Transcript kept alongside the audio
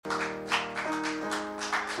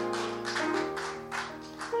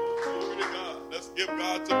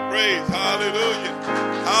God some praise. Hallelujah.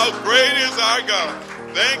 How great is our God.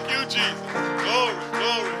 Thank you, Jesus. Glory,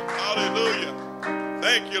 glory. Hallelujah.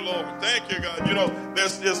 Thank you, Lord. Thank you, God. You know,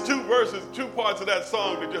 there's two verses, two parts of that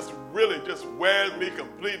song that just really just wears me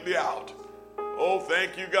completely out. Oh,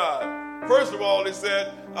 thank you, God. First of all, it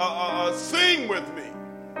said, sing with me.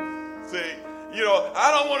 See, you know,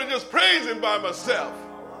 I don't want to just praise him by myself.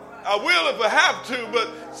 I will if I have to,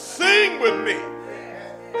 but sing with me.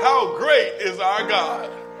 How great is our God.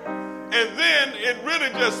 And then it really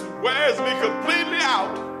just wears me completely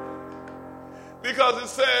out because it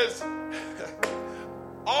says,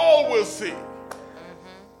 all will see.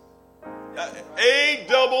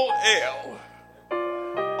 A-double-L.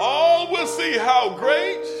 All will see how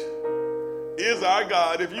great is our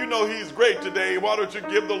God. If you know he's great today, why don't you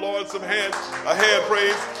give the Lord a hand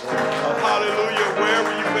praise. Hallelujah, wherever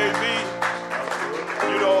you may be.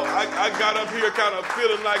 You know, I got up here kind of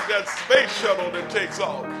feeling like that space shuttle that takes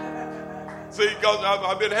off. See, because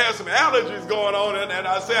I've been having some allergies going on, and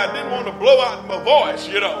I said I didn't want to blow out my voice,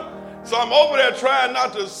 you know. So I'm over there trying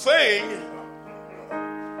not to sing,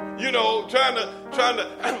 you know, trying to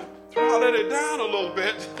throttle it down a little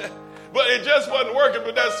bit. But it just wasn't working.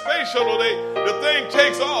 But that space shuttle, the thing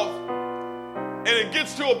takes off, and it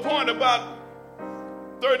gets to a point about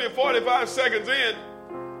 30 or 45 seconds in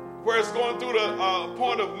where it's going through the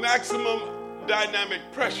point of maximum dynamic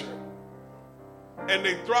pressure. And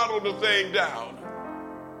they throttle the thing down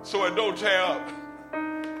so it don't tear up.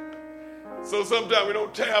 So sometimes we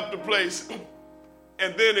don't tear up the place,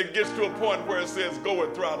 and then it gets to a point where it says, go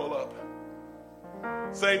and throttle up.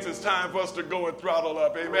 Saints, it's time for us to go and throttle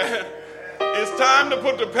up, amen? It's time to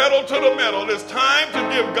put the pedal to the metal. It's time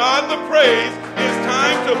to give God the praise. It's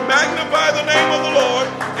time to magnify the name of the Lord.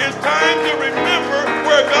 It's time to remember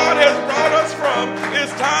where God has brought us from.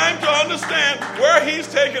 It's time to understand where he's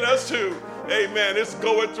taken us to. Amen. It's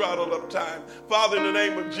go and throttle up time. Father, in the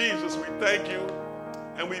name of Jesus, we thank you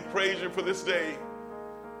and we praise you for this day.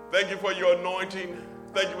 Thank you for your anointing.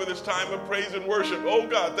 Thank you for this time of praise and worship. Oh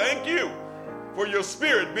God, thank you for your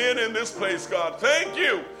spirit being in this place, God. Thank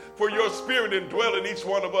you for your spirit indwelling each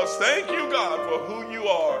one of us. Thank you, God, for who you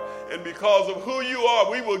are. And because of who you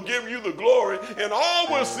are, we will give you the glory, and all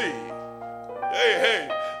will see,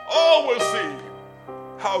 all will see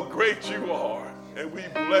how great you are. And we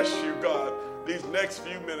bless you, God, these next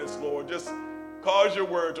few minutes, Lord. Just cause your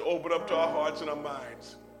word to open up to our hearts and our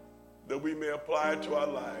minds that we may apply it to our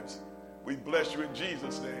lives. We bless you in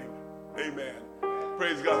Jesus' name. Amen.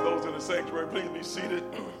 Praise God. Those in the sanctuary, please be seated.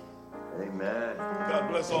 Amen. God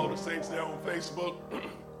bless all the saints there on Facebook.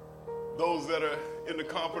 Those that are in the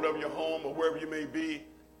comfort of your home or wherever you may be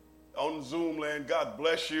on Zoom land, God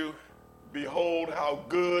bless you. Behold how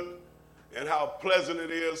good and how pleasant it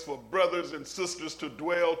is for brothers and sisters to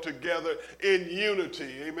dwell together in unity.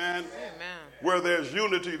 Amen? Amen. Where there's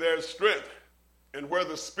unity, there's strength. And where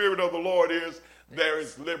the Spirit of the Lord is, there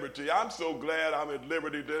is liberty. I'm so glad I'm at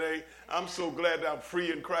liberty today. I'm so glad that I'm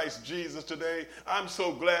free in Christ Jesus today. I'm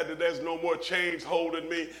so glad that there's no more chains holding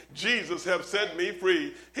me. Jesus has set me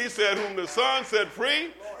free. He said, whom the Son set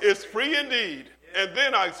free is free indeed. And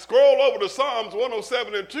then I scroll over to Psalms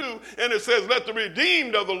 107 and 2, and it says, let the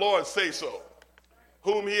redeemed of the Lord say so,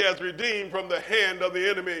 whom he has redeemed from the hand of the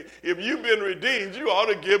enemy. If you've been redeemed, you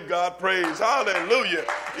ought to give God praise. Hallelujah.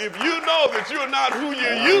 If you know that you're not who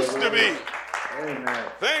you used to be, amen.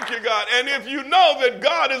 Thank you, God. And if you know that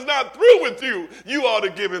God is not through with you, you ought to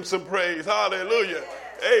give him some praise. Hallelujah.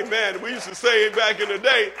 Amen. We used to say back in the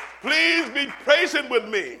day, please be patient with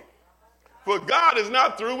me, for God is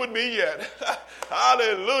not through with me yet.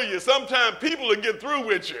 Hallelujah. Sometimes people will get through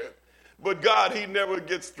with you, but God, he never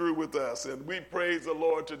gets through with us. And we praise the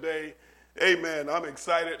Lord today. Amen. I'm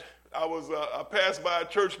excited. I passed by a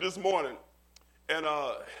church this morning, and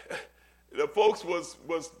the folks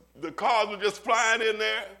the cars were just flying in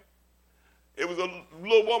there. It was a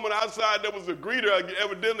little woman outside that was a greeter,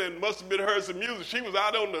 evidently, and must have been heard some music. She was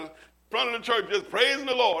out on the front of the church just praising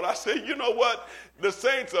the Lord. I said, you know what? The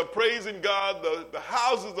saints are praising God. The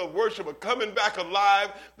houses of worship are coming back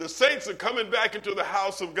alive. The saints are coming back into the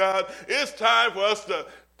house of God. It's time for us to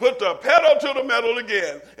put the pedal to the metal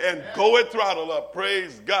again and go and throttle up.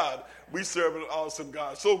 Praise God. We serve an awesome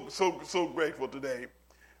God. So grateful today.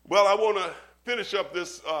 Well, I want to finish up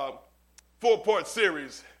this 4-part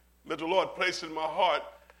series that the Lord placed in my heart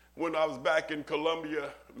when I was back in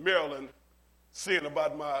Columbia, Maryland, seeing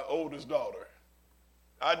about my oldest daughter.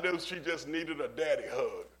 I knew she just needed a daddy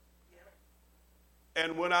hug.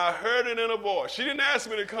 And when I heard it in her voice, she didn't ask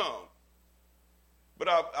me to come, but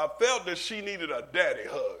I felt that she needed a daddy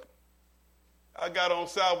hug. I got on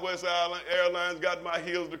Southwest Airlines, got my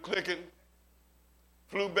heels to clicking,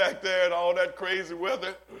 Flew back there in all that crazy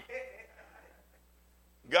weather.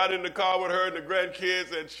 Got in the car with her and the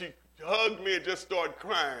grandkids, and she hugged me and just started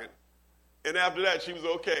crying. And after that, she was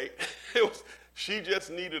okay. She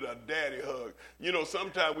just needed a daddy hug. You know,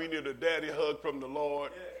 sometimes we need a daddy hug from the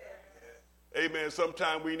Lord. Amen.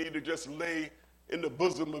 Sometimes we need to just lay in the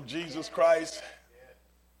bosom of Jesus Christ.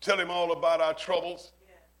 Tell him all about our troubles.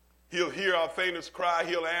 He'll hear our faintest cry.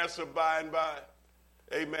 He'll answer by and by.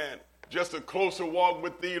 Amen. Just a closer walk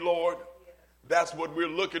with thee, Lord. That's what we're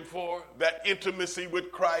looking for, that intimacy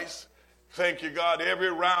with Christ. Thank you, God.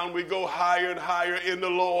 Every round we go higher and higher in the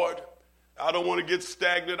Lord. I don't want to get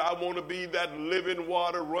stagnant. I want to be that living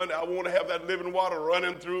water run. I want to have that living water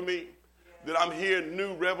running through me. That I'm hearing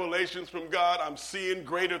new revelations from God. I'm seeing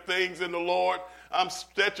greater things in the Lord. I'm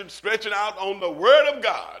stretching out on the word of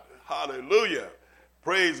God. Hallelujah.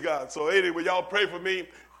 Praise God. So anyway, y'all pray for me.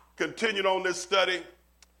 Continuing on this study.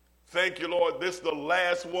 Thank you, Lord. This is the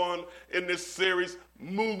last one in this series,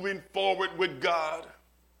 Moving Forward with God.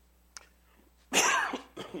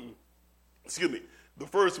 Excuse me. The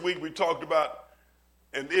first week we talked about,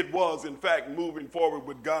 and it was, in fact, moving forward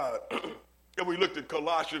with God. And we looked at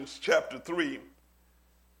Colossians chapter 3,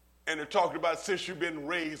 and it talked about since you've been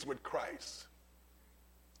raised with Christ.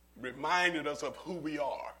 Reminded us of who we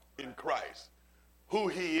are in Christ, who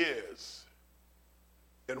he is,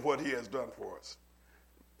 and what he has done for us.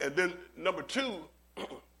 And then number 2,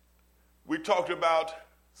 we talked about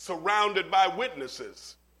surrounded by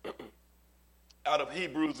witnesses out of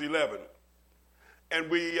Hebrews 11. And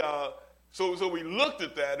we so we looked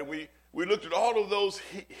at that, and we looked at all of those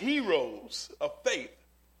heroes of faith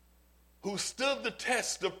who stood the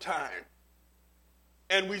test of time.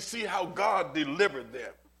 And we see how God delivered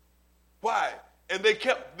them. Why? And they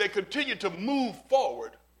continued to move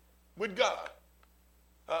forward with God.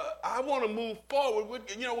 I want to move forward with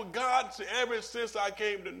God. Ever since I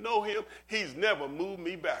came to know him, he's never moved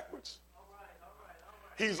me backwards. All right.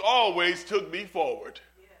 He's always took me forward.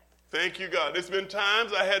 Yeah. Thank you, God. There's been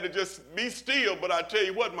times I had to just be still, but I tell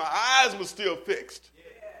you what, my eyes were still fixed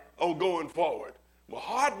on going forward. My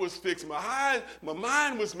heart was fixed. My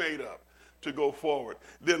mind was made up to go forward.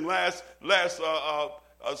 Then last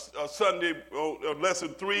Sunday, lesson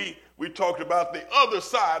 3, we talked about the other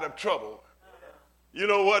side of trouble. You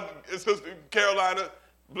know what, Sister Carolina,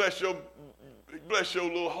 bless your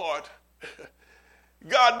little heart.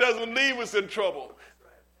 God doesn't leave us in trouble.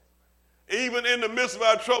 Even in the midst of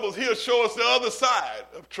our troubles, he'll show us the other side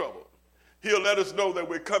of trouble. He'll let us know that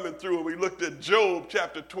we're coming through. And we looked at Job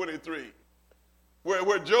chapter 23,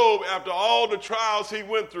 where Job, after all the trials he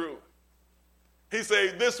went through, he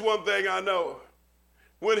said, this one thing I know.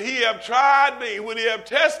 When he have tried me, when he have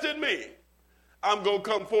tested me, I'm going to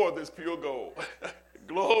come forth as pure gold.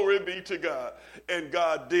 Glory be to God. And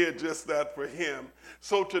God did just that for him.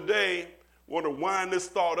 So today, I want to wind this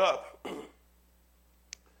thought up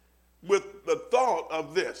with the thought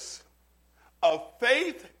of this, a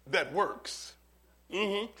faith that works.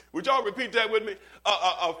 Would y'all repeat that with me?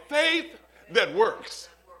 A faith that works.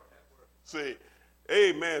 See,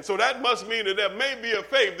 amen. So that must mean that there may be a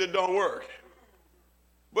faith that don't work.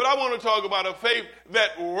 But I want to talk about a faith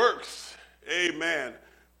that works. Amen.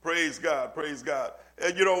 Praise God. Praise God.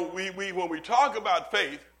 And, we when we talk about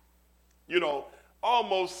faith,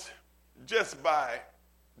 almost just by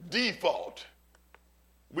default,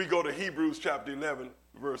 we go to Hebrews chapter 11,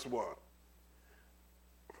 verse 1.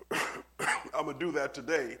 I'm going to do that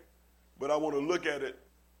today, but I want to look at it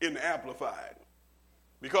in the Amplified.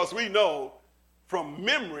 Because we know from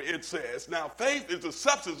memory it says, now faith is the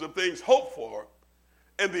substance of things hoped for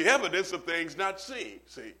and the evidence of things not seen.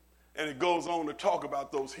 See? And it goes on to talk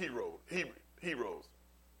about those heroes.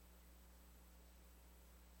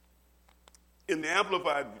 In the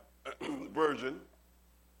Amplified version,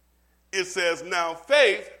 it says, now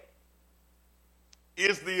faith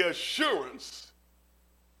is the assurance,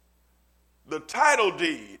 the title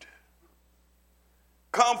deed,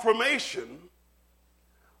 confirmation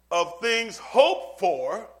of things hoped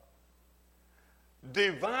for,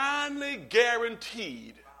 divinely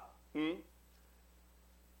guaranteed, and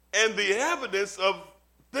the evidence of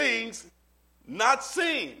things not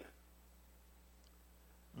seen.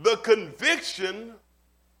 The conviction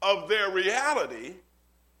of their reality.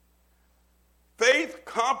 Faith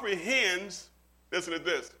comprehends, listen to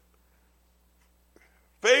this.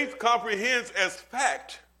 Faith comprehends as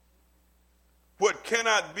fact what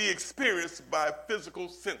cannot be experienced by physical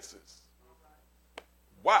senses.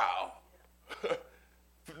 Wow.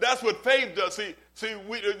 That's what faith does. See,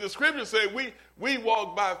 the scriptures say we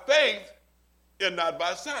walk by faith and not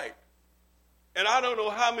by sight. And I don't know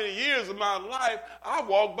how many years of my life I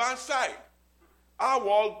walk by sight. I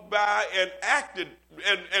walked by and acted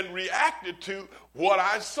and reacted to what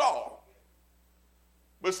I saw.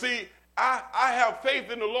 But see, I have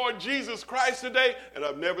faith in the Lord Jesus Christ today, and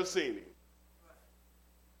I've never seen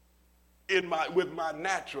him with my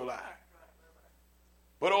natural eye.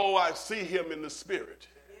 But oh, I see him in the spirit.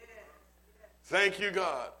 Thank you,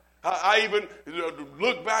 God. I even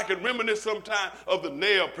look back and reminisce sometime of the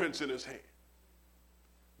nail prints in his hand,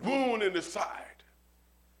 wound in his side,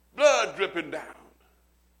 blood dripping down.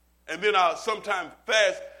 And then I'll sometimes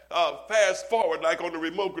fast forward, like on the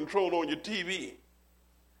remote control on your TV,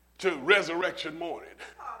 to resurrection morning.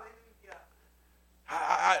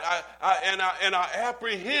 I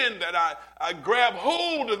apprehend that I grab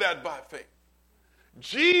hold of that by faith.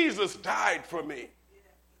 Jesus died for me.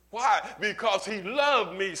 Why? Because he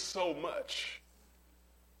loved me so much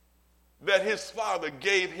that his Father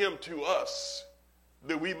gave him to us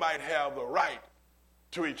that we might have the right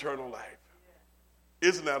to eternal life.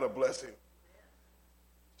 Isn't that a blessing?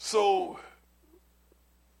 So,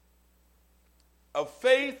 a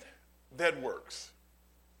faith that works.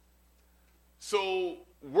 So,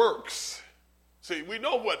 works. See, we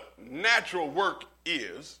know what natural work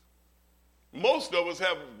is. Most of us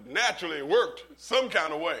have naturally worked some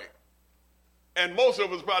kind of way. And most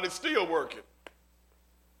of us probably still working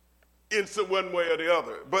in some one way or the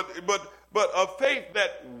other. But a faith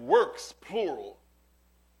that works, plural.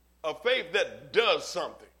 A faith that does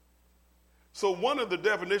something. So one of the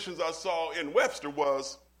definitions I saw in Webster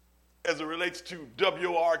was, as it relates to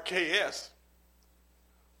WRKS,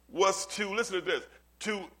 was to, listen to this,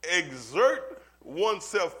 to exert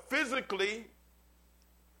oneself physically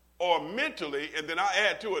or mentally, and then I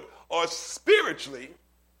add to it, or spiritually,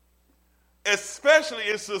 especially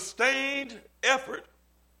in sustained effort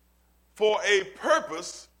for a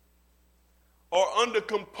purpose or under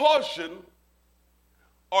compulsion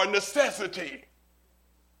or necessity.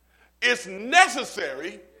 It's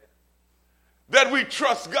necessary that we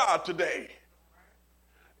trust God today.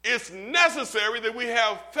 It's necessary that we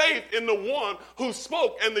have faith in the one who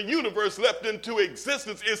spoke and the universe leapt into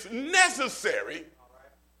existence. It's necessary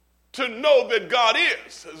to know that God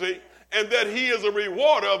is, see, and that he is a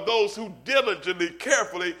rewarder of those who diligently,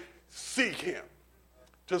 carefully seek him,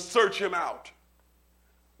 to search him out.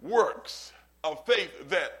 Works, a faith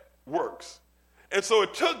that works. And so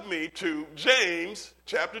it took me to James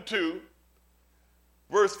chapter 2,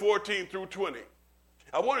 verse 14 through 20.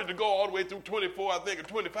 I wanted to go all the way through 24, I think, or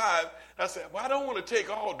 25. I said, well, I don't want to take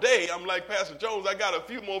all day. I'm like Pastor Jones, I got a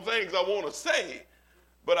few more things I want to say.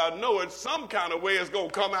 But I know in some kind of way it's going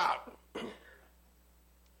to come out.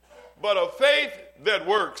 But a faith that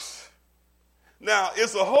works. Now,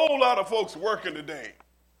 it's a whole lot of folks working today.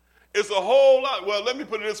 It's a whole lot. Well, let me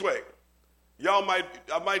put it this way.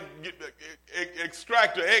 I might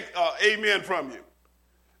extract an amen from you.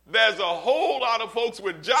 There's a whole lot of folks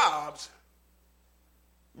with jobs,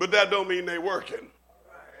 but that don't mean they're working.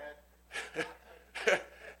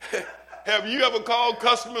 Have you ever called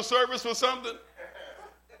customer service for something?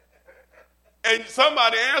 And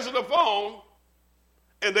somebody answered the phone,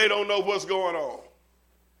 and they don't know what's going on.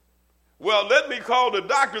 Well, let me call the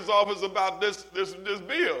doctor's office about this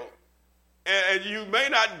bill, and you may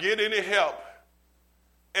not get any help.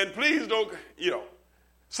 And please don't,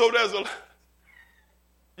 So there's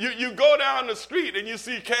you go down the street and you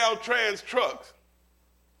see Caltrans trucks,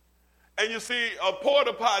 and you see a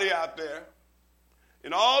porta potty out there,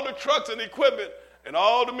 and all the trucks and equipment, and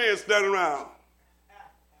all the men standing around.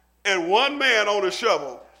 And one man on a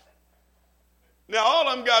shovel. Now, all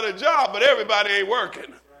of them got a job, but everybody ain't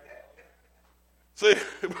working. See,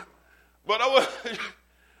 but I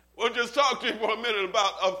want to just talk to you for a minute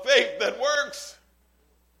about a faith that works.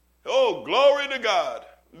 Oh, glory to God.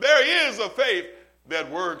 There is a faith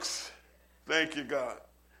that works. Thank you, God.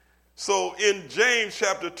 So in James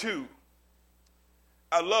chapter 2,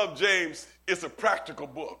 I love James. It's a practical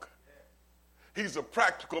book. He's a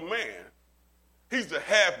practical man. He's the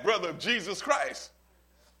half-brother of Jesus Christ.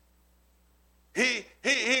 He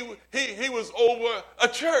was over a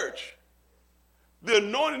church. The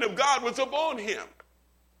anointing of God was upon him.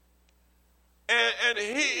 And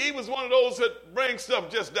he was one of those that brings stuff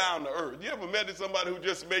just down to earth. You ever met somebody who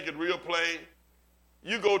just make it real plain?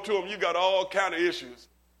 You go to them, you got all kind of issues.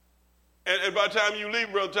 And by the time you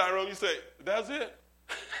leave, Brother Tyrone, you say, that's it?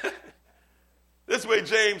 This way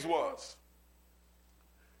James was.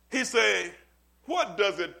 He said, what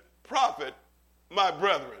does it profit, my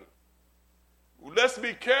brethren? Let's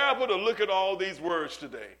be careful to look at all these words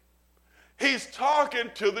today. He's talking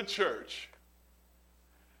to the church.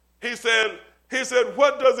 He said,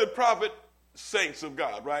 what does it profit, saints of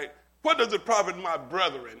God, right? What does it profit my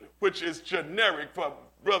brethren, which is generic for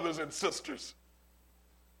brothers and sisters?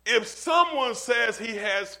 If someone says he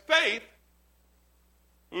has faith,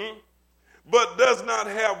 but does not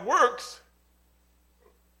have works,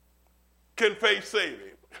 can faith save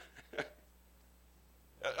him?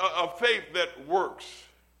 A faith that works.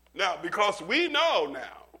 Now, because we know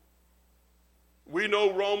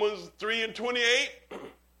Romans 3:28.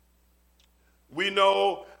 We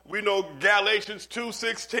know Galatians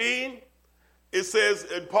 2:16. It says,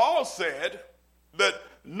 and Paul said that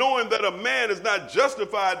knowing that a man is not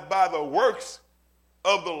justified by the works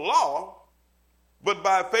of the law, but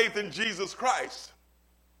by faith in Jesus Christ.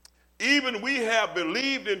 Even we have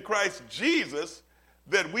believed in Christ Jesus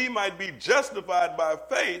that we might be justified by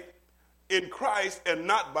faith in Christ and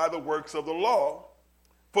not by the works of the law.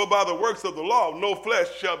 For by the works of the law no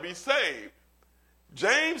flesh shall be saved.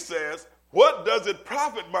 James says, what does it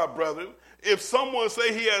profit, my brethren, if someone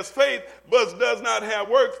say he has faith but does not have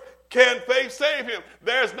works? Can faith save him?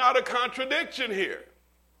 There's not a contradiction here.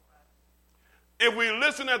 If we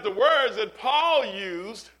listen at the words that Paul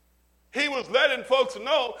used, he was letting folks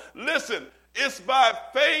know, listen, it's by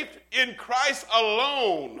faith in Christ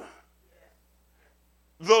alone.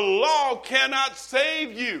 The law cannot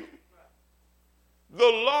save you. The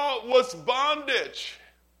law was bondage.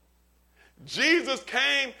 Jesus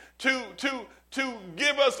came to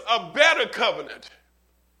give us a better covenant.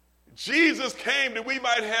 Jesus came that we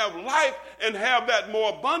might have life and have that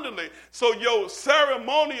more abundantly. So your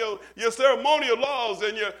ceremonial laws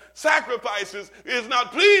and your sacrifices is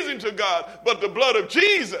not pleasing to God, but the blood of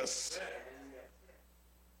Jesus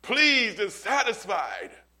pleased and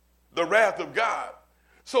satisfied the wrath of God.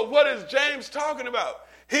 So what is James talking about?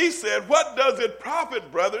 He said, what does it profit,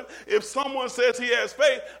 brethren, if someone says he has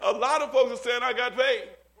faith? A lot of folks are saying, I got faith.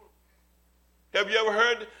 Have you ever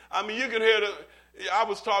heard? I mean, you can hear I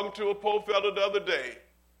was talking to a poor fellow the other day.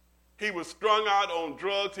 He was strung out on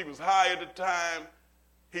drugs. He was high at the time.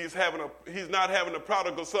 He's not having a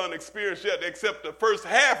prodigal son experience yet, except the first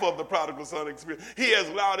half of the prodigal son experience. He has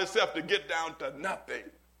allowed himself to get down to nothing.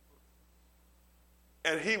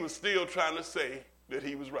 And he was still trying to say that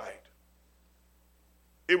he was right.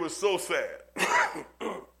 It was so sad.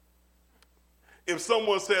 If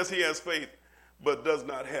someone says he has faith but does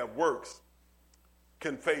not have works,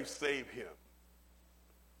 can faith save him?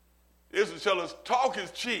 Israel tell us talk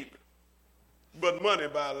is cheap, but money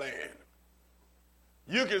buy land.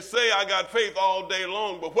 You can say I got faith all day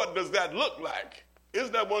long, but what does that look like?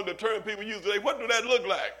 Isn't that one of the terms people use today? What does that look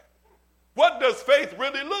like? What does faith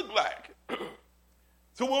really look like?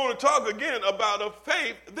 So we want to talk again about a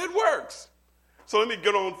faith that works. So let me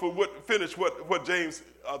get on finish what James'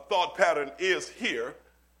 thought pattern is here.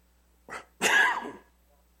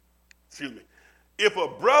 Excuse me. If a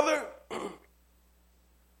brother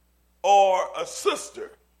or a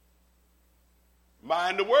sister,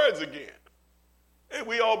 mind the words again. Hey,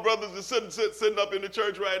 we all brothers are sitting up in the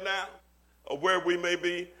church right now, or where we may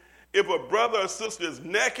be. If a brother or sister is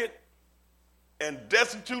naked and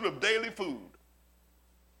destitute of daily food,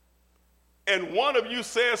 and one of you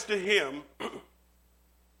says to him,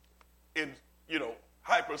 in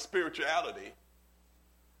hyper spirituality,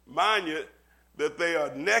 mind you that they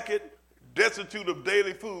are naked, destitute of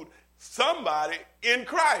daily food, somebody in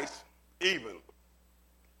Christ even.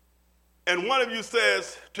 And one of you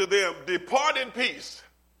says to them, depart in peace,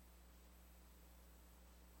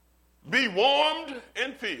 be warmed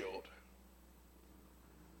and filled.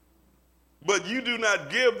 But you do not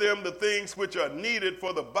give them the things which are needed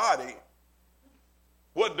for the body.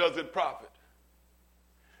 What does it profit?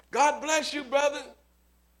 God bless you, brother.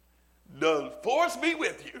 The force be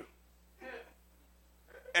with you.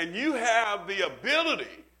 And you have the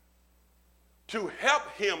ability to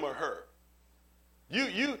help him or her.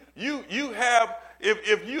 You have,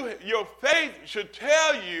 your faith should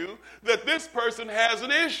tell you that this person has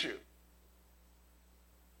an issue.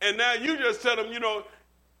 And now you just tell them,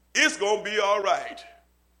 it's going to be all right.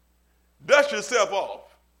 Dust yourself off.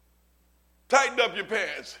 Tighten up your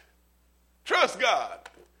pants. Trust God.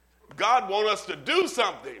 God wants us to do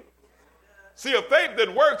something. See, a faith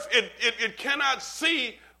that works, it cannot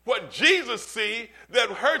see what Jesus sees that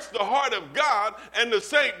hurts the heart of God, and the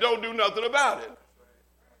saint don't do nothing about it.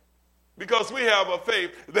 Because we have a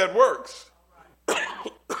faith that works.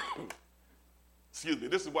 Excuse me,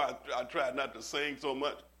 this is why I try not to sing so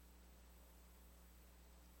much.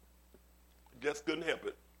 Just couldn't help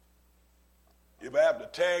it. If I have to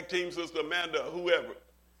tag team Sister Amanda or whoever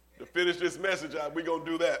to finish this message out, we're going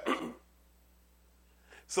to do that.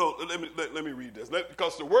 So let me read this,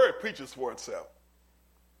 because the word preaches for itself.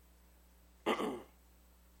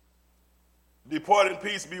 Depart in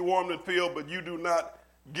peace, be warmed and filled, but you do not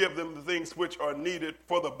give them the things which are needed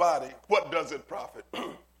for the body. What does it profit?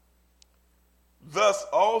 Thus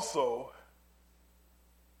also,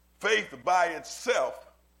 faith by itself,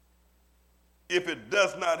 if it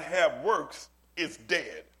does not have works, is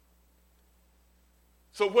dead.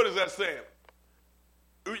 So what is that saying?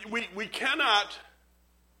 We cannot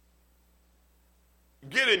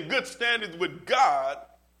get in good standings with God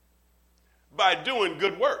by doing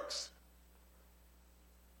good works.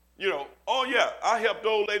 You know, oh yeah, I help the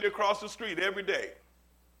old lady across the street every day.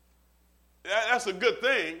 That's a good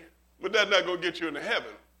thing, but that's not going to get you into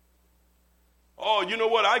heaven. Oh, you know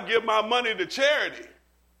what? I give my money to charity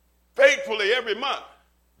faithfully every month.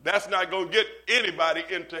 That's not going to get anybody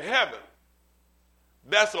into heaven.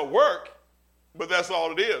 That's a work, but that's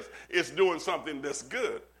all it is. It's doing something that's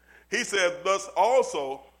good. He said, thus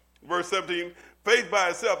also, verse 17, faith by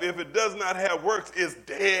itself, if it does not have works, is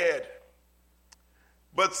dead.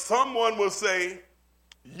 But someone will say,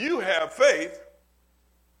 you have faith,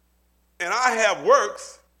 and I have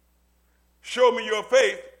works. Show me your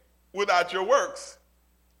faith without your works,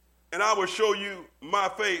 and I will show you my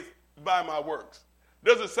faith by my works.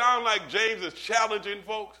 Does it sound like James is challenging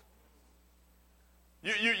folks?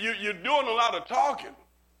 You're doing a lot of talking,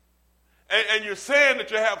 and you're saying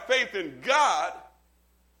that you have faith in God,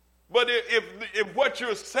 but if what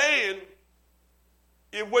you're saying,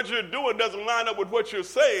 if what you're doing doesn't line up with what you're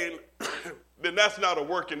saying, then that's not a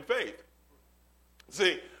work in faith.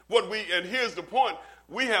 See, and here's the point,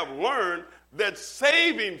 we have learned that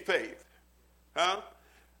saving faith,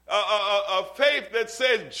 a faith that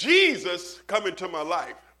says, Jesus, come into my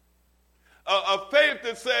life, a faith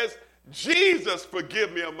that says, Jesus,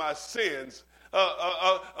 forgive me of my sins,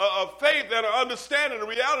 a faith and an understanding the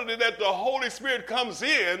reality that the Holy Spirit comes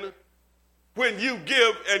in when you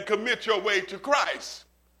give and commit your way to Christ.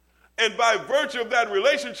 And by virtue of that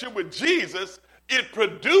relationship with Jesus, it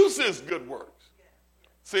produces good works.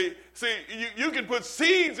 See, you can put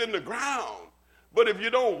seeds in the ground, but if you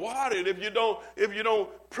don't water it, if you don't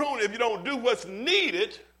prune it, if you don't do what's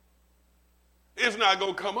needed, it's not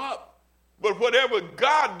going to come up. But whatever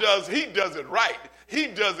God does, he does it right. He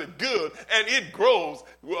does it good, and it grows.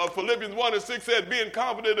 Philippians 1:6 said, being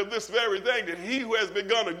confident of this very thing, that he who has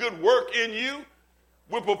begun a good work in you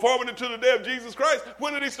will perform it until the day of Jesus Christ.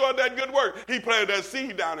 When did he start that good work? He planted that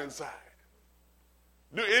seed down inside.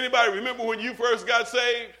 Do anybody remember when you first got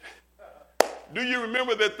saved? Do you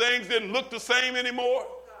remember that things didn't look the same anymore?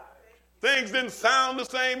 Things didn't sound the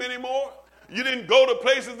same anymore? You didn't go to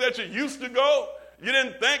places that you used to go? You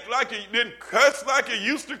didn't think like you didn't cuss like you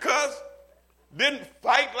used to cuss? Didn't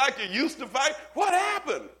fight like you used to fight? What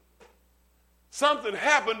happened? Something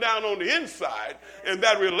happened down on the inside, and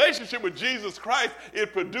that relationship with Jesus Christ,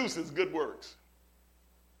 it produces good works.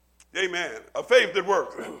 Amen. A faith that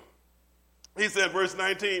works. He said, verse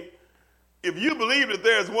 19, if you believe that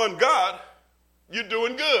there's one God, you're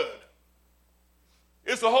doing good.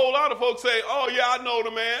 It's a whole lot of folks say, oh, yeah, I know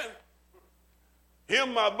the man.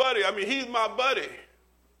 Him, my buddy. I mean, he's my buddy.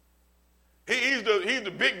 He's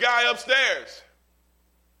the big guy upstairs.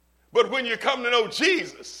 But when you come to know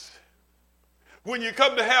Jesus, when you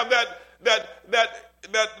come to have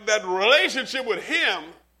that relationship with him,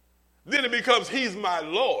 then it becomes he's my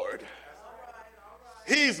Lord.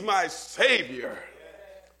 He's my Savior.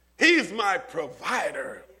 He's my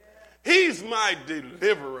provider. He's my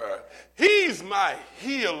deliverer. He's my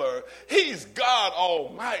healer. He's God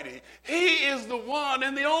Almighty. He is the one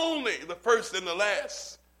and the only, the first and the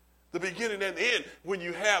last, the beginning and the end. When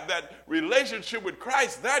you have that relationship with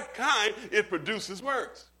Christ, that kind, it produces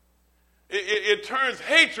works. It turns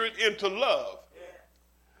hatred into love.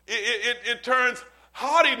 It turns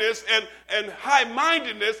haughtiness and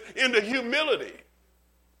high-mindedness into humility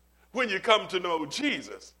when you come to know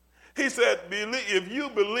Jesus. He said, if you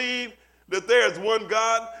believe that there's one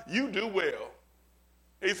God, you do well.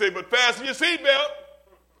 He said, but fasten your seatbelt,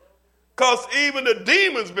 because even the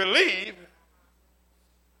demons believe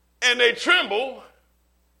and they tremble.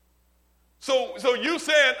 So you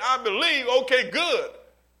said, I believe, okay, good.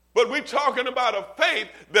 But we're talking about a faith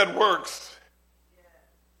that works.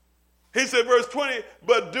 He said, verse 20,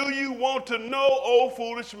 but do you want to know, O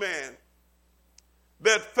foolish man,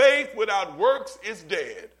 that faith without works is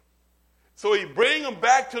dead? So he bring them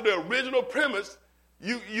back to the original premise.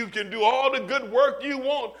 You can do all the good work you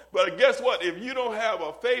want, but guess what? If you don't have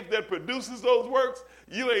a faith that produces those works,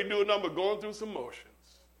 you ain't doing nothing but going through some motions.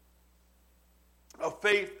 A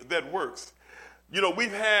faith that works. You know,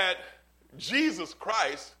 we've had Jesus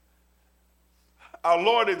Christ, our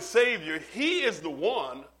Lord and Savior. He is the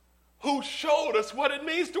one who showed us what it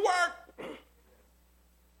means to work.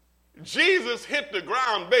 Jesus hit the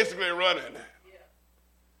ground basically running,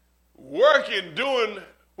 working, doing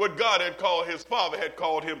what God had called his Father had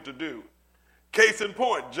called him to do. Case in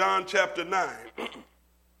point, John chapter 9.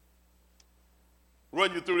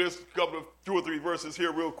 Run you through this couple of 2 or 3 verses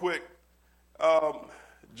here real quick.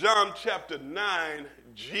 John chapter 9,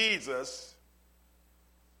 Jesus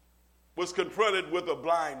was confronted with a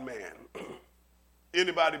blind man.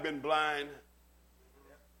 Anybody been blind?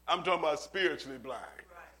 I'm talking about spiritually blind.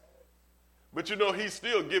 But you know, he's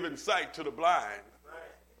still giving sight to the blind.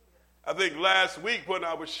 I think last week when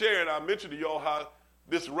I was sharing, I mentioned to y'all how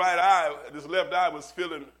this left eye was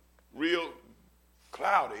feeling real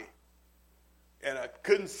cloudy, and I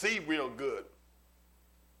couldn't see real good.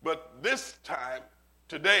 But this time,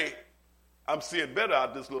 today, I'm seeing better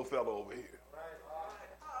out this little fellow over here.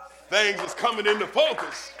 Things is coming into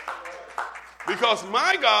focus because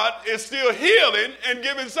my God is still healing and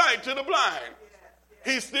giving sight to the blind.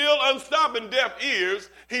 He's still unstopping deaf ears.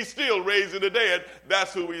 He's still raising the dead.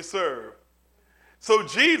 That's who we serve. So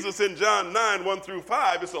Jesus in John 9, 1 through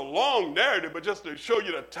 5, it's a long narrative, but just to show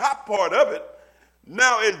you the top part of it.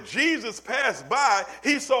 Now, as Jesus passed by,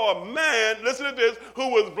 he saw a man, listen to this, who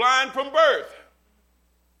was blind from birth.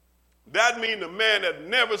 That means a man had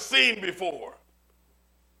never seen before.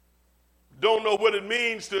 Don't know what it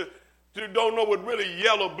means to don't know what really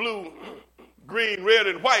yellow, blue, green, red,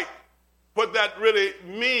 and white, what that really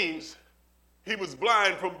means. He was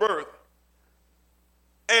blind from birth.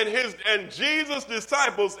 And Jesus'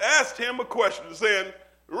 disciples asked him a question saying,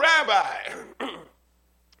 Rabbi,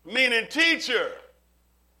 meaning teacher,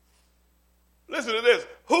 listen to this,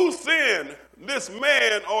 who sinned, this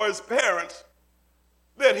man or his parents,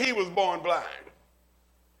 that he was born blind?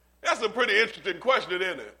 That's a pretty interesting question,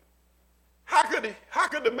 isn't it? How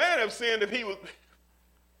could the man have sinned if he was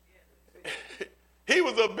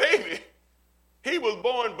a baby? He was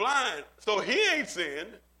born blind, so he ain't sinned.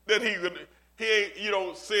 That he ain't, you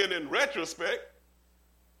don't sin in retrospect.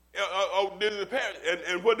 And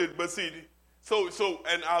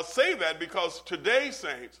I'll say that because today,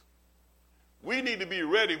 saints, we need to be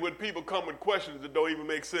ready when people come with questions that don't even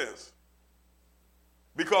make sense.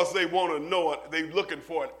 Because they want to know it, they're looking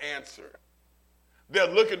for an answer.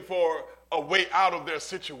 They're looking for a way out of their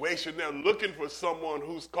situation. They're looking for someone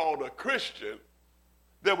who's called a Christian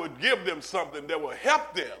that would give them something that will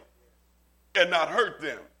help them and not hurt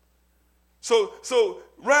them. So,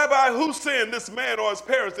 Rabbi, who sinned, this man or his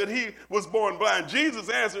parents, that he was born blind? Jesus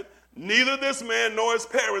answered, neither this man nor his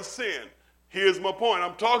parents sinned. Here's my point.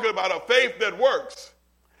 I'm talking about a faith that works.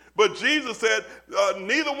 But Jesus said,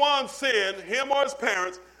 neither one sinned, him or his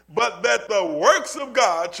parents, but that the works of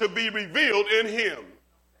God should be revealed in him.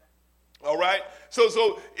 All right?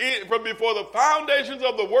 So from before the foundations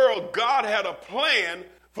of the world, God had a plan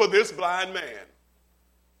for this blind man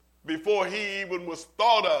before he even was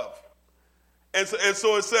thought of. And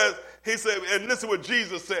so it says, he said, and listen what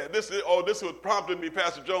Jesus said. This is what prompted me,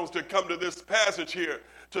 Pastor Jones, to come to this passage here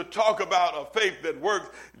to talk about a faith that works.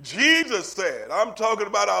 Jesus said, I'm talking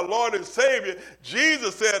about our Lord and Savior.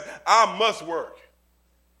 Jesus said, I must work.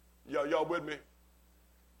 Y'all with me?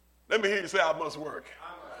 Let me hear you say, I must work.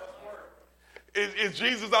 Is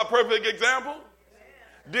Jesus our perfect example?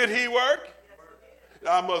 Did he work?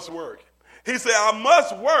 I must work. He said, I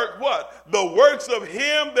must work what? The works of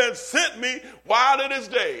him that sent me while it is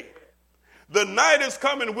day. The night is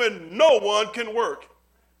coming when no one can work.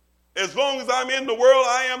 As long as I'm in the world,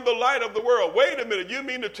 I am the light of the world. Wait a minute, you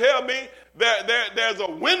mean to tell me that there's a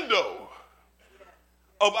window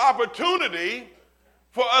of opportunity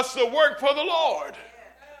for us to work for the Lord?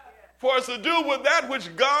 For us to do with that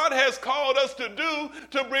which God has called us to do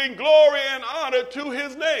to bring glory and honor to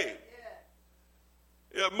his name.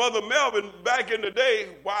 Yeah, Mother Melvin, back in the day,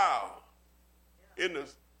 wow, in the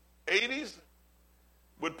 80s,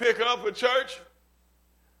 would pick up a church,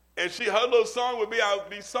 and her little song would be, I'll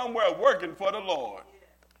be somewhere working for the Lord.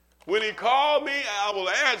 When he called me, I will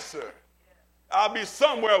answer. I'll be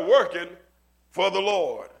somewhere working for the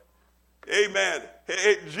Lord. Amen.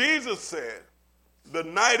 Jesus said, the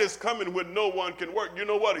night is coming when no one can work. You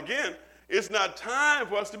know what? Again, it's not time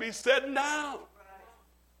for us to be sitting down.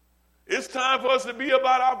 It's time for us to be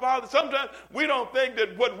about our Father. Sometimes we don't think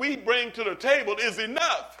that what we bring to the table is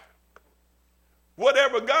enough.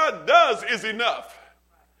 Whatever God does is enough.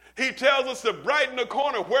 He tells us to brighten the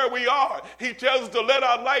corner where we are. He tells us to let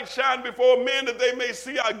our light shine before men that they may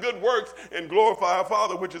see our good works and glorify our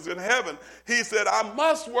Father which is in heaven. He said, I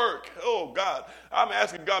must work. Oh, God, I'm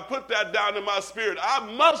asking God, put that down in my spirit.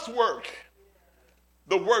 I must work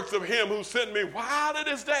the works of him who sent me while it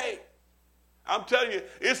is day. I'm telling you,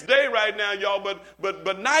 it's day right now, y'all,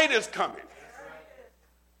 but night is coming.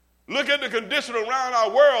 Look at the condition around our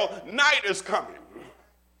world. Night is coming.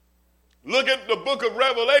 Look at the book of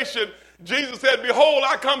Revelation. Jesus said, behold,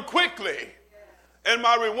 I come quickly, and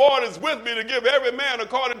my reward is with me to give every man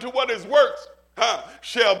according to what his works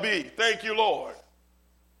shall be. Thank you, Lord.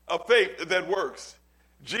 A faith that works.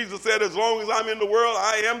 Jesus said, as long as I'm in the world,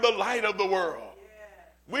 I am the light of the world.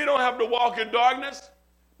 We don't have to walk in darkness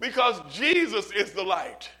because Jesus is the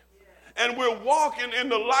light. And we're walking in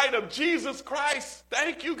the light of Jesus Christ.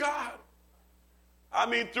 Thank you, God. I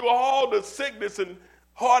mean, through all the sickness and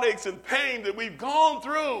heartaches and pain that we've gone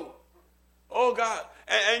through. Oh, God.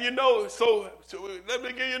 And you know, so let me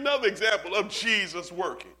give you another example of Jesus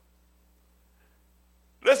working.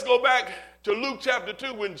 Let's go back to Luke chapter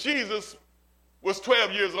 2 when Jesus was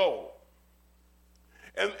 12 years old.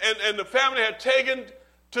 And the family had taken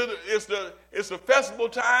to it's the festival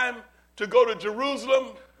time to go to Jerusalem.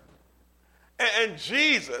 And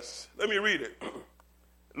Jesus, let me read it.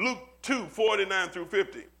 Luke 2, 49 through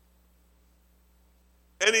 50.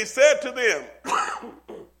 And he said to them,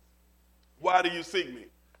 why do you seek me?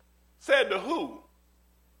 Said to who?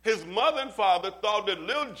 His mother and father thought that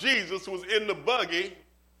little Jesus was in the buggy,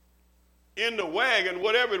 in the wagon,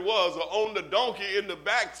 whatever it was, or on the donkey in the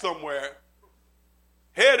back somewhere,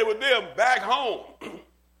 headed with them back home.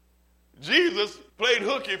 Jesus played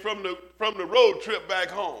hooky from the road trip back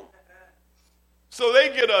home. So they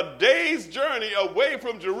get a day's journey away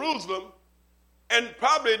from Jerusalem, and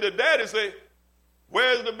probably the daddy say,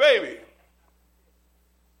 where's the baby?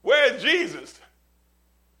 Where's Jesus?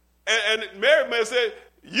 And Mary may say,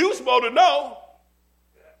 you supposed to know,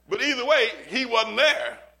 but either way, he wasn't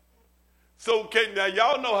there. So now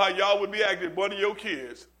y'all know how y'all would be acting, one of your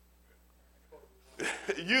kids.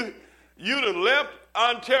 You'd have left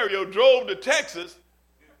Ontario, drove to Texas,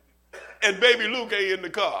 and baby Luke ain't in the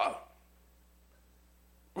car.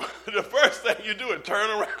 The first thing you do is turn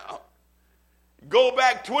around, go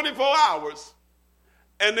back 24 hours,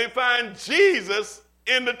 and they find Jesus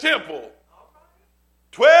in the temple.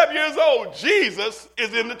 12 years old, Jesus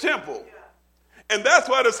is in the temple. And that's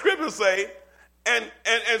why the scriptures say, and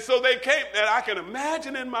so they came, and I can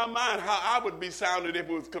imagine in my mind how I would be sounded if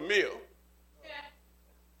it was Camille.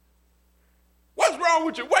 What's wrong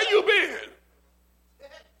with you? Where you been?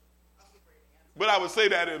 But I would say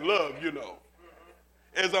that in love, you know,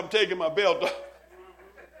 as I'm taking my belt off.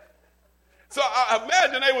 So I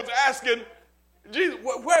imagine they was asking Jesus,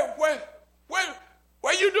 where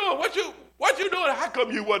you doing? What you doing? How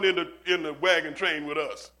come you wasn't in the wagon train with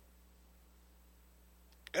us?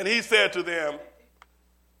 And he said to them,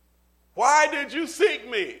 why did you seek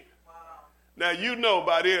me? Wow. Now you know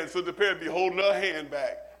by then, Sister Perry be holding her hand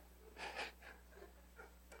back.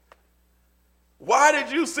 Why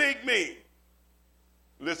did you seek me?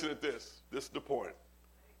 Listen to this. This is the point.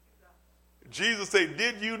 Jesus said,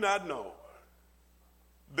 did you not know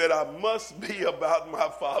that I must be about my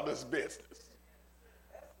Father's business?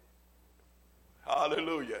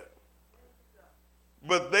 Hallelujah.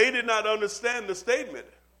 But they did not understand the statement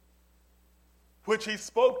which he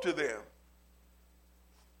spoke to them.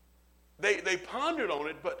 They pondered on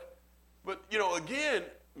it, but you know, again,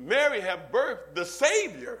 Mary had birthed the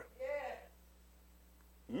Savior.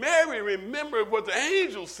 Mary remembered what the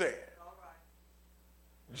angel said.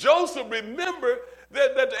 Joseph remembered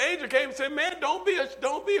that the angel came and said, man, don't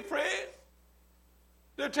be afraid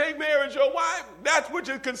to take Mary as your wife. That's what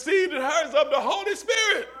you conceived in her is of the Holy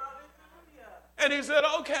Spirit. And he said,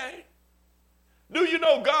 okay. Do you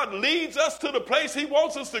know God leads us to the place he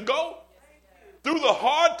wants us to go? Through the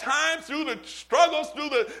hard times, through the struggles, through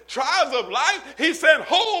the trials of life, he said,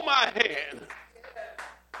 hold my hand.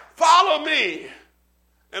 Follow me,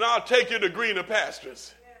 and I'll take you to greener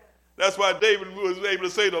pastures. That's why David was able to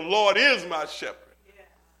say, the Lord is my shepherd.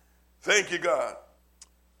 Thank you, God.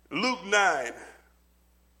 Luke 9,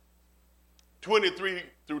 23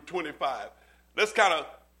 through 25. Let's kind of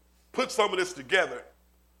put some of this together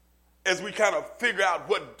as we kind of figure out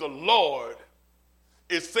what the Lord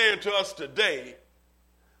is saying to us today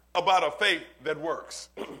about a faith that works.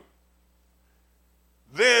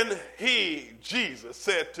 Then he, Jesus,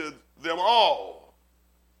 said to them all,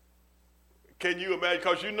 can you imagine?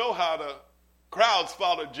 Because you know how the crowds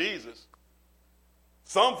followed Jesus.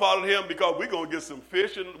 Some followed him because we're going to get some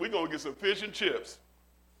fish and chips.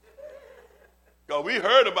 Because we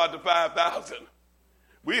heard about the 5,000.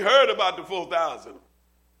 We heard about the 4,000.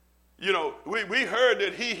 You know, we heard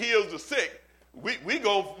that he heals the sick. We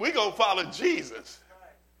gonna follow Jesus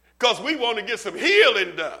because we want to get some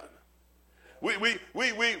healing done. We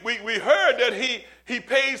heard that he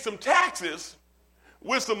paid some taxes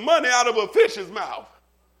with some money out of a fish's mouth.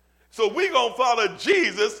 So we gonna follow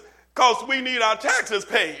Jesus because we need our taxes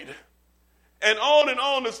paid. And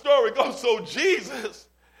on the story goes. So Jesus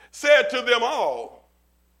said to them all,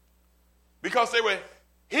 because they were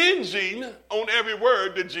hinging on every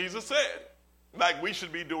word that Jesus said, like we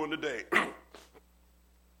should be doing today.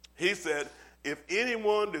 He said, if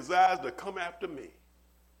anyone desires to come after me,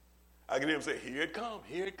 I can hear him say, here it come,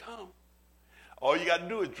 here it come. All you got to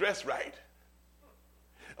do is dress right.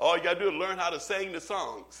 All you got to do is learn how to sing the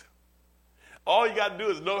songs. All you got to do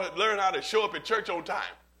is learn how to show up at church on time.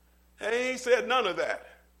 He ain't said none of that.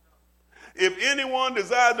 If anyone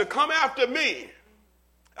desires to come after me,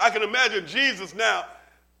 I can imagine Jesus now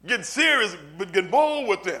getting serious, but getting bold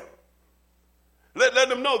with them. Let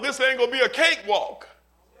them know this ain't going to be a cakewalk.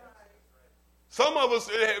 Some of us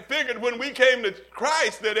figured when we came to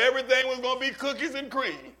Christ that everything was going to be cookies and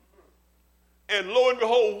cream. And lo and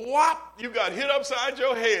behold, whop, you got hit upside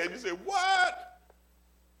your head. You said, what?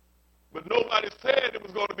 But nobody said it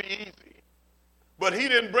was going to be easy. But he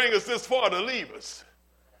didn't bring us this far to leave us.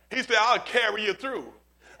 He said, I'll carry you through.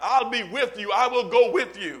 I'll be with you. I will go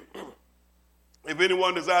with you. If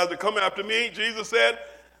anyone desires to come after me, Jesus said,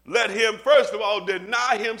 let him first of all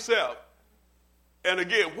deny himself. And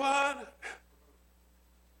again, what?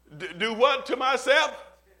 Do what to myself?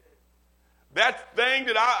 That thing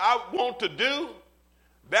that I want to do,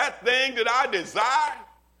 that thing that I desire,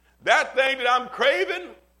 that thing that I'm craving,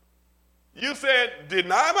 you said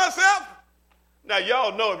deny myself? Now,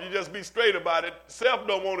 y'all know if you just be straight about it, self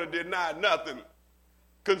don't want to deny nothing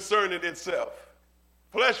concerning itself.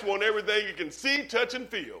 Flesh wants everything you can see, touch, and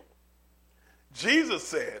feel. Jesus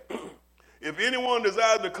said, if anyone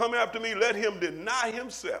desires to come after me, let him deny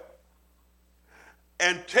himself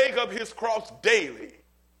and take up his cross daily.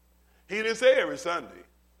 He didn't say every Sunday.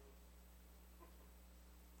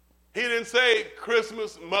 He didn't say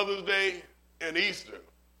Christmas, Mother's Day, and Easter.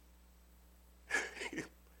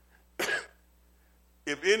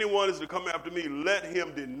 If anyone is to come after me, let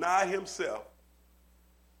him deny himself,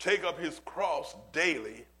 take up his cross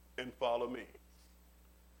daily, and follow me.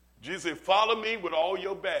 Jesus said, follow me with all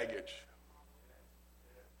your baggage.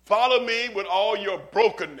 Follow me with all your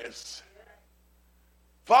brokenness.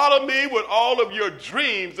 Follow me with all of your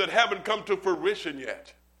dreams that haven't come to fruition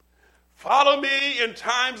yet. Follow me in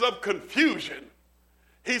times of confusion.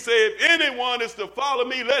 He said, if anyone is to follow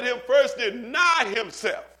me, let him first deny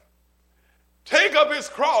himself. Take up his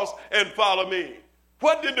cross and follow me.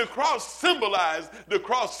 What did the cross symbolize? The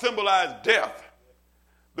cross symbolized death.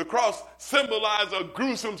 The cross symbolized a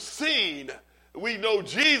gruesome scene. We know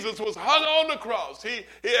Jesus was hung on the cross.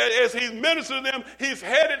 As he's ministered to them, he's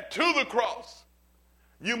headed to the cross.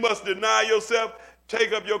 You must deny yourself,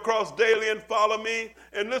 take up your cross daily and follow me.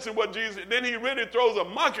 And listen what Jesus, then he really throws a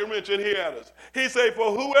monkey wrench in here at us. He said,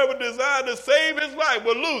 for whoever desires to save his life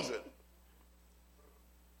will lose it.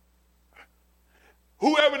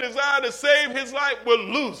 Whoever desires to save his life will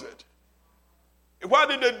lose it. What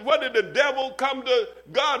did the devil come to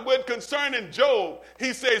God with concerning Job?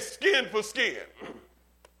 He said, skin for skin.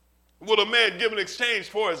 Will a man give an exchange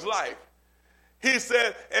for his life? He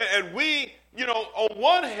said, and we, on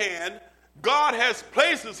one hand, God has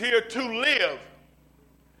placed us here to live.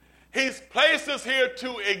 He's placed us here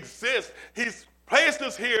to exist. He's placed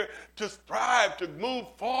us here to strive, to move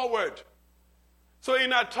forward. So he's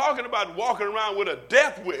not talking about walking around with a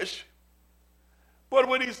death wish. But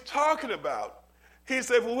what he's talking about, he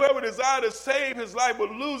said, whoever desires to save his life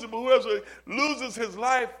will lose it, but whoever loses his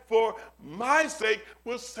life for my sake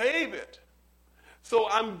will save it. So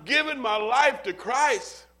I'm giving my life to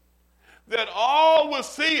Christ, that all will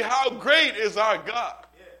see how great is our God.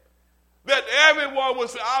 Yeah. That everyone will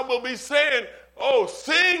say, I will be saying, oh,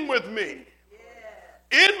 sing with me.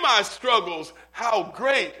 Yeah. In my struggles, how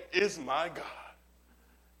great is my God.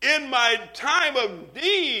 In my time of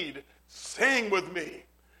need, sing with me.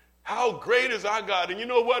 How great is our God. And you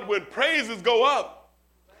know what? When praises go up,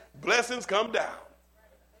 blessings come down.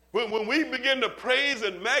 When we begin to praise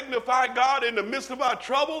and magnify God in the midst of our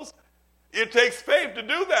troubles, it takes faith to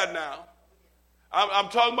do that now. I'm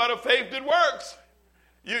talking about a faith that works.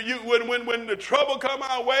 When the trouble come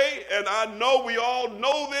our way, and I know we all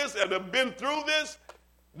know this and have been through this,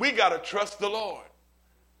 we got to trust the Lord.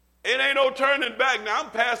 It ain't no turning back now.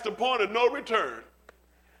 I'm past the point of no return.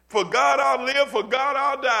 For God I'll live, for God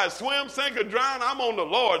I'll die. Swim, sink, or drown, I'm on the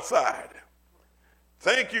Lord's side.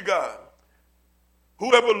 Thank you, God.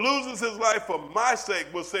 Whoever loses his life for my sake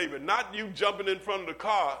will save it. Not you jumping in front of the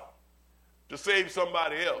car to save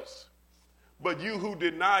somebody else, but you who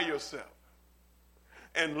deny yourself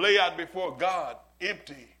and lay out before God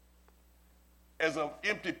empty, as an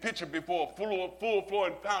empty pitcher before a full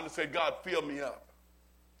flowing fountain, and say, God, fill me up.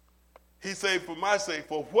 He said, for my sake,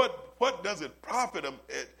 for what does it profit him?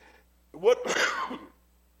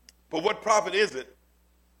 For what profit is it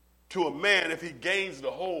to a man if he gains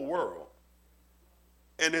the whole world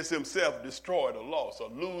and is himself destroyed or lost or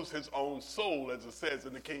lose his own soul, as it says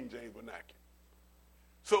in the King James Vernacular?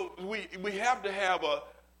 So we have to have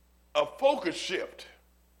a focus shift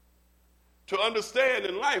to understand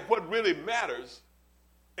in life what really matters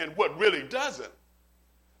and what really doesn't.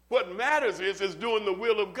 What matters is doing the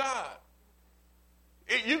will of God.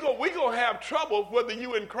 We're going to have trouble whether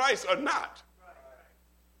you in Christ or not.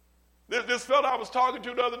 This fellow I was talking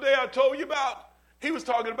to the other day, I told you about, he was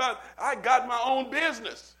talking about, I got my own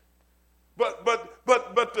business. But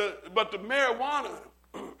the marijuana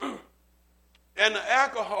and the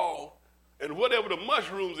alcohol and whatever the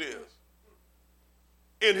mushrooms is,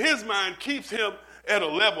 in his mind keeps him at a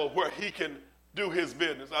level where he can do his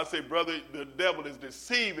business. I say, brother, the devil is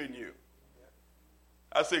deceiving you.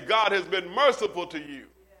 I say, God has been merciful to you.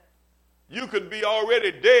 You could be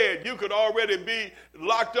already dead. You could already be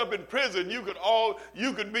locked up in prison. You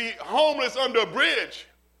could be homeless under a bridge.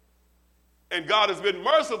 And God has been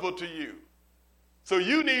merciful to you. So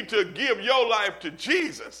you need to give your life to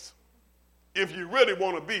Jesus if you really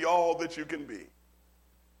want to be all that you can be.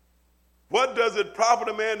 What does it profit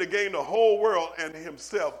a man to gain the whole world and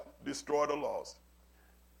himself destroy the lost?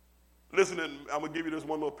 Listen, I'm going to give you this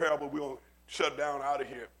one little parable. We're going to shut down out of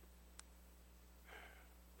here.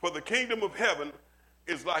 For the kingdom of heaven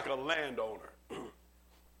is like a landowner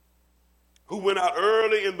who went out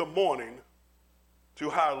early in the morning to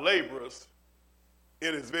hire laborers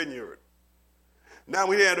in his vineyard. Now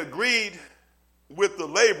he had agreed with the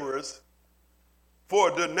laborers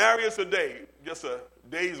for a denarius a day, just a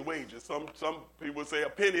day's wages. Some people say a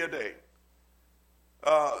penny a day.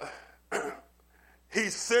 He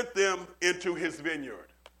sent them into his vineyard.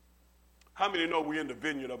 How many know we're in the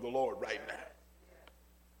vineyard of the Lord right now?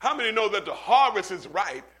 How many know that the harvest is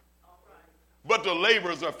ripe, but the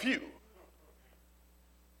laborers are few?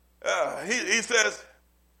 He says,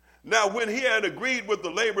 now when he had agreed with the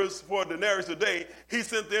laborers for a denarius a day, he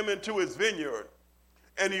sent them into his vineyard.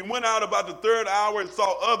 And he went out about the third hour and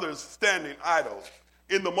saw others standing idle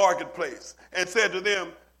in the marketplace and said to them,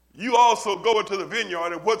 you also go into the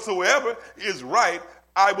vineyard, and whatsoever is right,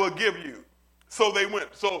 I will give you. So they went.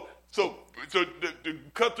 So to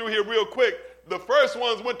cut through here real quick, the first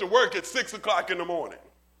ones went to work at 6 o'clock in the morning.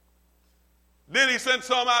 Then he sent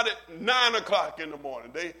some out at 9 o'clock in the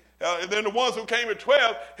morning. And then the ones who came at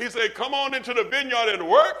 12, he said, come on into the vineyard and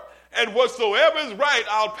work, and whatsoever is right,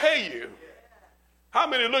 I'll pay you. How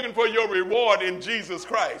many are looking for your reward in Jesus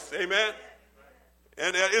Christ? Amen?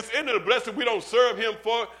 And it's in the blessing we don't serve him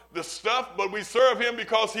for the stuff, but we serve him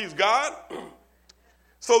because he's God.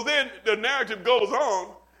 So then the narrative goes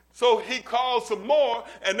on. So he called some more,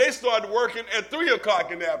 and they started working at 3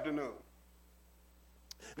 o'clock in the afternoon.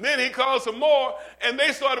 And then he called some more, and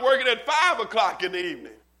they started working at 5 o'clock in the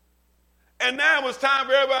evening. And now it was time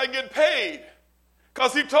for everybody to get paid.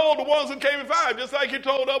 Because he told the ones who came at 5, just like he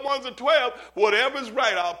told the ones at 12, whatever's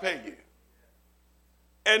right, I'll pay you.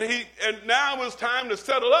 And now it was time to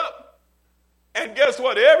settle up. And guess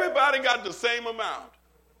what? Everybody got the same amount.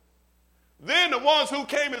 Then the ones who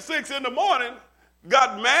came at 6 in the morning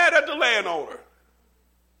got mad at the landowner.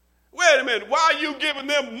 Wait a minute, why are you giving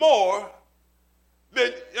them more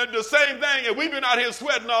than the same thing, and we've been out here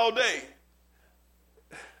sweating all day?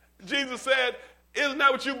 Jesus said, isn't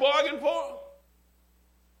that what you bargained for?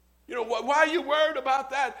 You know, why are you worried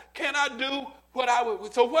about that? Can I do what I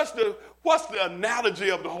would? So what's the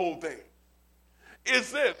analogy of the whole thing?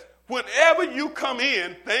 It's this: whenever you come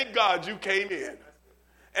in, thank God you came in.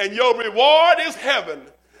 And your reward is heaven.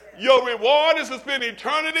 Your reward is to spend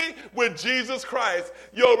eternity with Jesus Christ.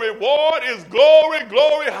 Your reward is glory,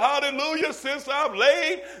 glory, hallelujah, since I've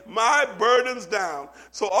laid my burdens down.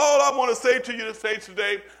 So all I want to say to you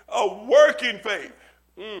today, a working faith,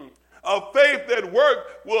 a faith that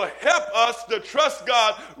work will help us to trust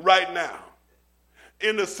God right now.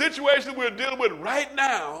 In the situation we're dealing with right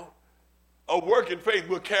now, a working faith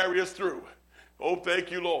will carry us through. Oh,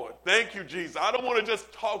 thank you, Lord. Thank you, Jesus. I don't want to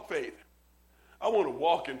just talk faith. I want to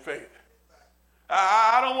walk in faith.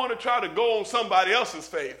 I don't want to try to go on somebody else's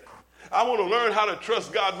faith. I want to learn how to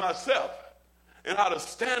trust God myself and how to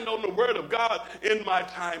stand on the word of God in my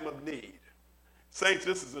time of need. Saints,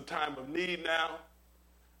 this is a time of need now.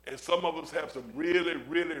 And some of us have some really,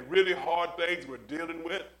 really, really hard things we're dealing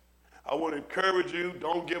with. I want to encourage you,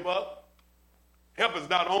 don't give up. Help is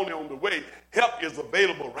not only on the way, help is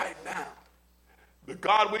available right now. The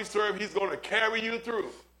God we serve, he's going to carry you through.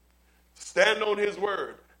 Stand on his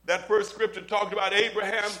word. That first scripture talked about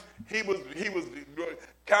Abraham. He was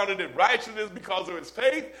counted in righteousness because of his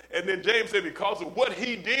faith. And then James said because of what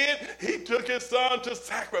he did, he took his son to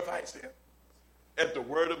sacrifice him at the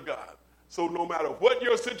word of God. So no matter what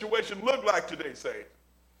your situation look like today, say,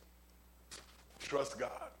 trust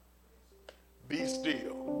God. Be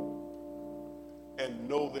still and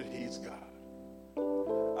know that he's God.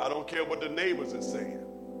 I don't care what the neighbors are saying.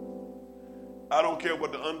 I don't care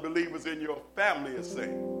what the unbelievers in your family are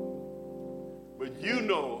saying. But you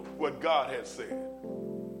know what God has said.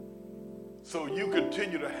 So you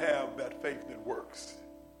continue to have that faith that works.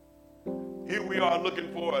 Here we are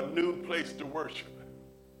looking for a new place to worship.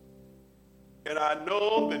 And I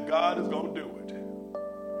know that God is going to do it.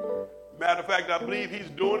 Matter of fact, I believe he's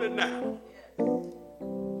doing it now.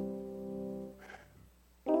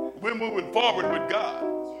 We're moving forward with God.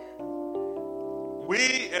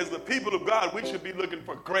 We, as the people of God, we should be looking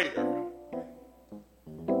for greater.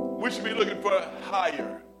 We should be looking for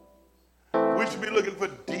higher. We should be looking for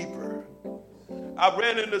deeper. I've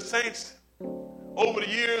ran into saints over the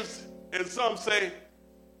years, and some say,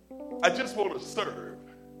 I just want to serve.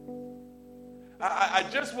 I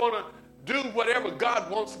just want to do whatever God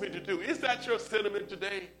wants me to do. Is that your sentiment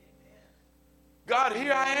today? God,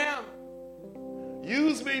 here I am.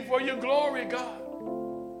 Use me for your glory, God.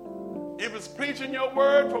 If it's preaching your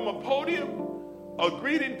word from a podium or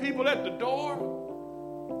greeting people at the door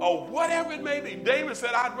or whatever it may be. David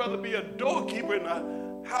said, I'd rather be a doorkeeper in the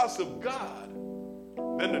house of God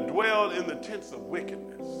than to dwell in the tents of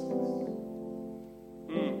wickedness.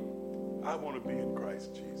 I want to be in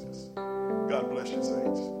Christ Jesus. God bless you,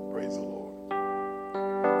 saints. Praise the Lord.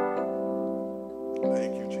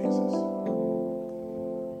 Thank you, Jesus.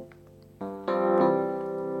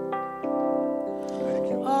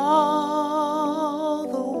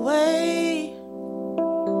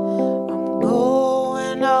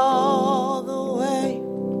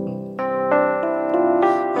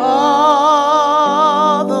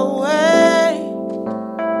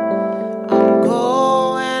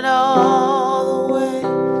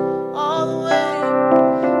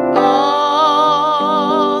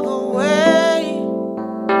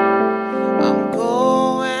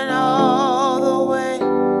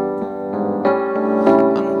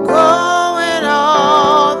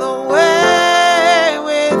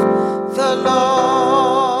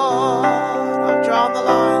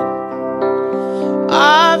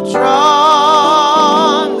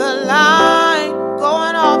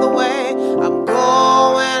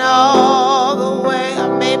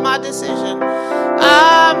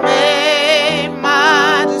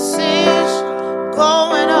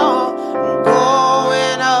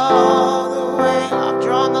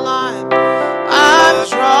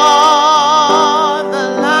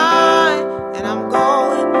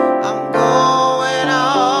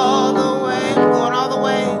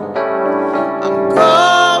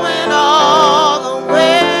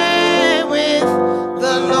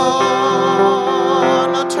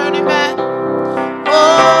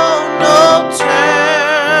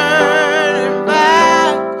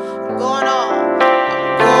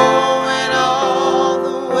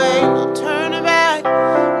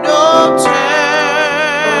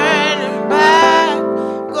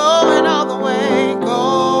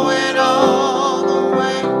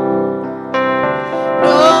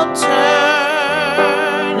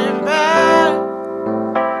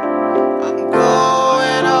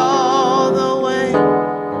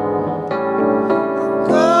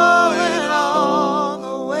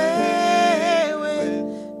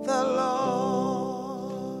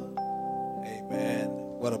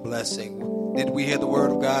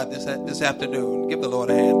 This afternoon. Give the Lord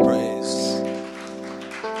a hand praise.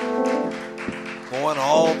 Going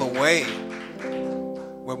all the way.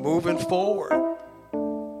 We're moving forward.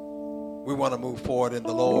 We want to move forward in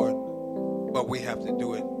the Lord, but we have to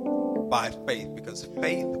do it by faith because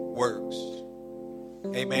faith works.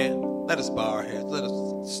 Amen. Let us bow our heads. Let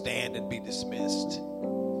us stand and be dismissed.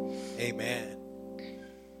 Amen.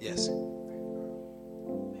 Yes.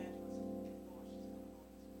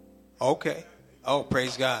 Okay. Oh,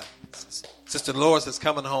 praise God. Sister Dolores is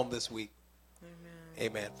coming home this week.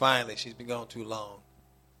 Amen. Finally, she's been gone too long.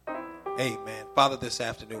 Amen. Father, this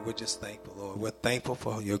afternoon, we're just thankful, Lord. We're thankful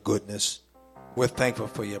for your goodness. We're thankful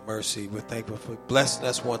for your mercy. We're thankful for blessing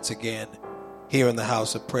us once again here in the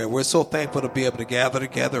house of prayer. We're so thankful to be able to gather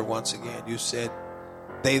together once again. You said,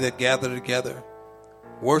 they that gather together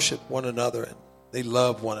worship one another and they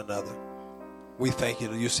love one another. We thank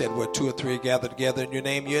you. You said where two or three are gathered together in your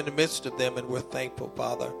name, you're in the midst of them, and we're thankful,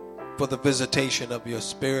 Father, for the visitation of your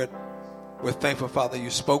Spirit. We're thankful, Father, you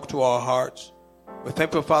spoke to our hearts. We're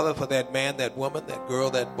thankful, Father, for that man, that woman, that girl,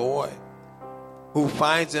 that boy who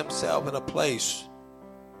finds himself in a place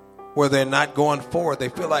where they're not going forward. They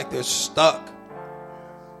feel like they're stuck.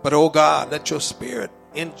 But, oh God, let your spirit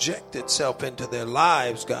inject itself into their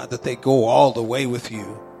lives, God, that they go all the way with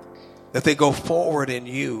you, that they go forward in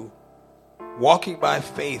you, walking by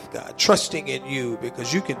faith, God, trusting in you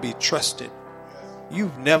because you can be trusted.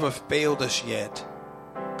 You've never failed us yet.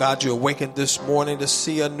 God, you awakened this morning to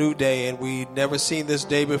see a new day, and we'd never seen this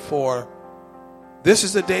day before. This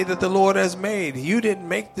is the day that the Lord has made. You didn't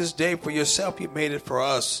make this day for yourself. You made it for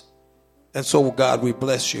us. And so, God, we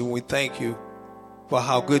bless you and we thank you for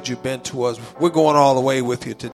how good you've been to us. We're going all the way with you today.